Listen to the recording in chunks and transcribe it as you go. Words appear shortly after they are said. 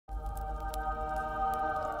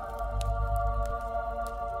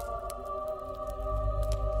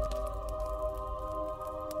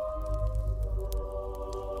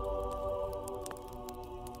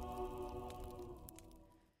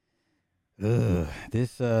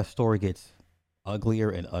This story gets uglier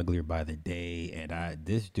and uglier by the day, and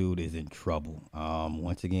this dude is in trouble.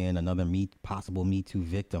 Once again, another possible Me Too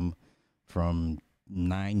victim from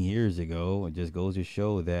 9 years ago. It just goes to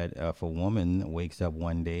show that if a woman wakes up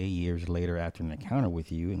one day, years later, after an encounter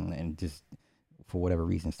with you, and just for whatever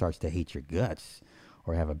reason starts to hate your guts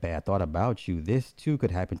or have a bad thought about you, this too could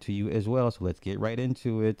happen to you as well. So let's get right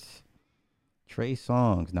into it. Trey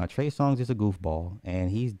Songz. Now, Trey Songz is a goofball, and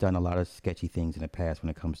he's done a lot of sketchy things in the past when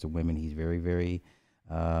it comes to women. He's very, very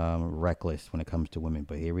reckless when it comes to women.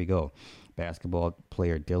 But here we go. Basketball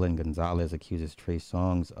player Dylan Gonzalez accuses Trey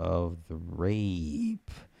Songz of the rape.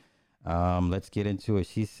 Let's get into it.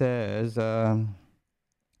 She says the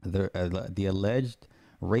alleged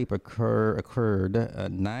rape occurred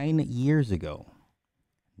 9 years ago.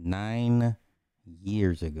 9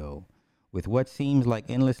 years ago. With what seems like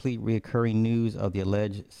endlessly reoccurring news of the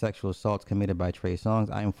alleged sexual assaults committed by Trey Songz,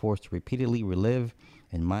 I am forced to repeatedly relive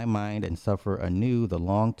in my mind and suffer anew the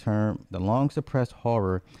long suppressed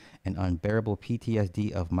horror and unbearable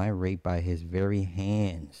PTSD of my rape by his very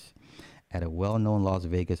hands at a well known Las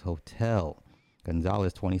Vegas hotel.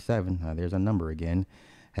 Gonzalez, 27, there's a number again,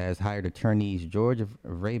 has hired attorneys George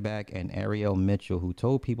Vrabach and Ariel Mitchell, who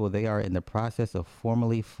told people they are in the process of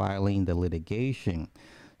formally filing the litigation.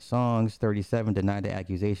 Songz, 37, denied the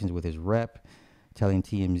accusations with his rep, telling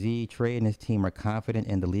TMZ Trey and his team are confident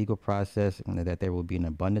in the legal process and that there will be an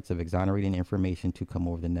abundance of exonerating information to come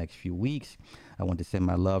over the next few weeks. I want to send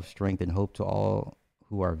my love, strength, and hope to all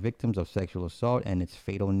who are victims of sexual assault and its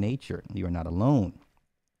fatal nature. You are not alone.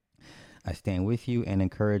 I stand with you and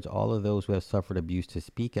encourage all of those who have suffered abuse to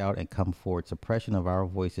speak out and come forward. Suppression of our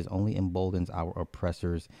voices only emboldens our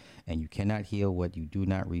oppressors, and you cannot heal what you do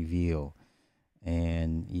not reveal.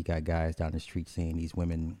 And you got guys down the street saying these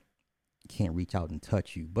women can't reach out and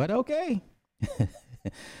touch you. But okay.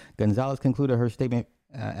 Gonzalez concluded her statement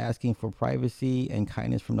asking for privacy and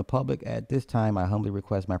kindness from the public. At this time, I humbly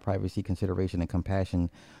request my privacy, consideration, and compassion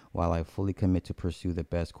while I fully commit to pursue the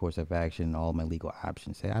best course of action and all my legal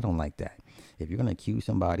options. Say, I don't like that. If you're going to accuse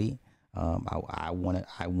somebody, I want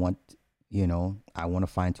to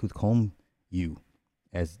fine tooth comb you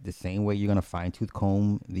as the same way you're going to fine tooth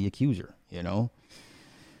comb the accuser,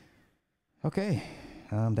 Okay.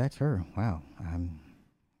 That's her. Wow.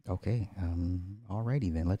 Okay.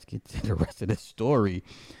 Alrighty then. Let's get to the rest of the story.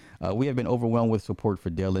 We have been overwhelmed with support for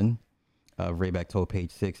Dylan. Vrabach told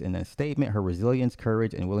Page Six in a statement, her resilience,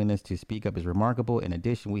 courage, and willingness to speak up is remarkable. In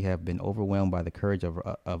addition, we have been overwhelmed by the courage of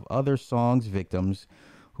other Songz victims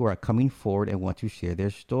who are coming forward and want to share their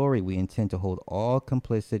story. We intend to hold all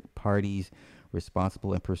complicit parties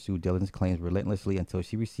responsible and pursue Dylan's claims relentlessly until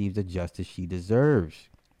she receives the justice she deserves.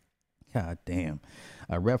 God damn.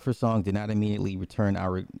 Rep for Songz did not immediately return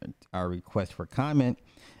our request for comment.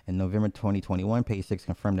 In November 2021, Page Six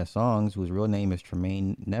confirmed that Songz, whose real name is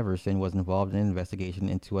Tremaine Neverson, was involved in an investigation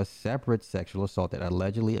into a separate sexual assault that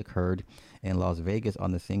allegedly occurred in Las Vegas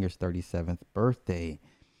on the singer's 37th birthday.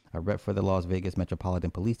 A rep for the Las Vegas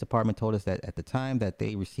Metropolitan Police Department told us that at the time that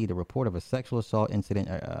they received a report of a sexual assault incident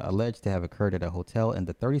alleged to have occurred at a hotel in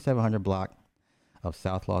the 3700 block of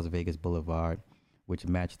South Las Vegas Boulevard, which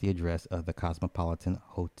matched the address of the Cosmopolitan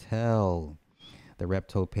Hotel. The rep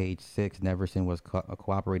told Page Six Neverson was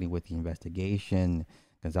cooperating with the investigation.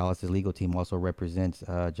 Gonzalez's legal team also represents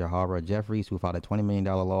Jahara Jeffries, who filed a $20 million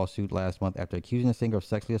lawsuit last month after accusing the singer of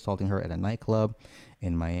sexually assaulting her at a nightclub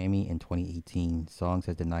in Miami in 2018. Songz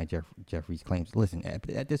has denied Jeffries' claims. Listen,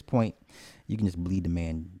 at this point, you can just bleed the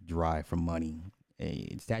man dry for money.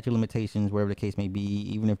 Statute of limitations, wherever the case may be,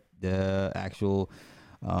 even if the actual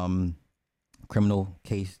criminal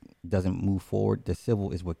case doesn't move forward, the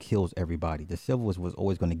civil is what kills everybody. The civil is what's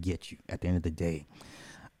always going to get you at the end of the day.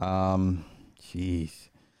 Jeez.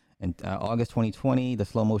 In August 2020, the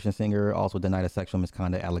slow motion singer also denied a sexual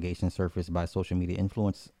misconduct allegation surfaced by social media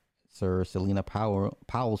influencer Selena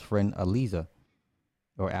Powell's friend Alize.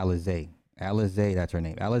 Alize, that's her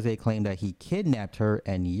name. Alize claimed that he kidnapped her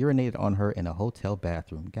and urinated on her in a hotel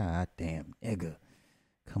bathroom. God damn, nigga.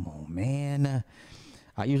 Come on, man.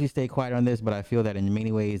 I usually stay quiet on this, but I feel that in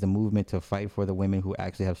many ways, the movement to fight for the women who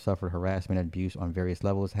actually have suffered harassment and abuse on various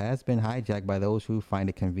levels has been hijacked by those who find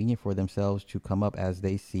it convenient for themselves to come up as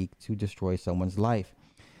they seek to destroy someone's life.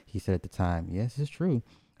 He said at the time, yes, it's true.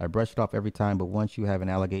 I brush it off every time, but once you have an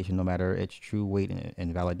allegation, no matter its true weight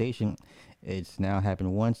and validation, it's now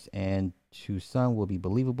happened once and to some will be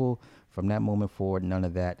believable. From that moment forward, none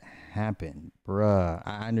of that happened. Bruh,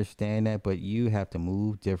 I understand that, but you have to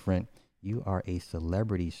move different. You are a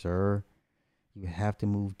celebrity, sir. You have to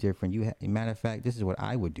move different. Matter of fact, this is what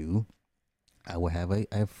I would do. I will have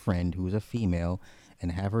a friend who's a female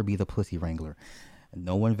and have her be the pussy wrangler.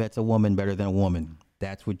 No one vets a woman better than a woman.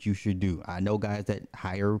 That's what you should do. I know guys that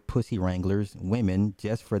hire pussy wranglers, women,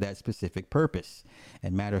 just for that specific purpose.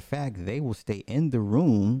 And matter of fact, they will stay in the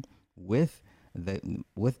room with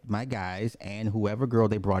with my guys and whoever girl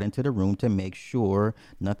they brought into the room to make sure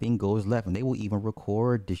nothing goes left. And they will even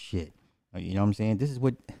record the shit. You know what I'm saying? This is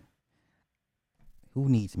what, who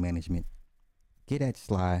needs management? Get that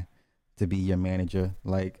Sly to be your manager.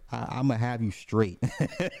 Like, I'm gonna have you straight.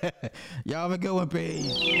 Y'all have a good one,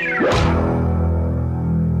 peace.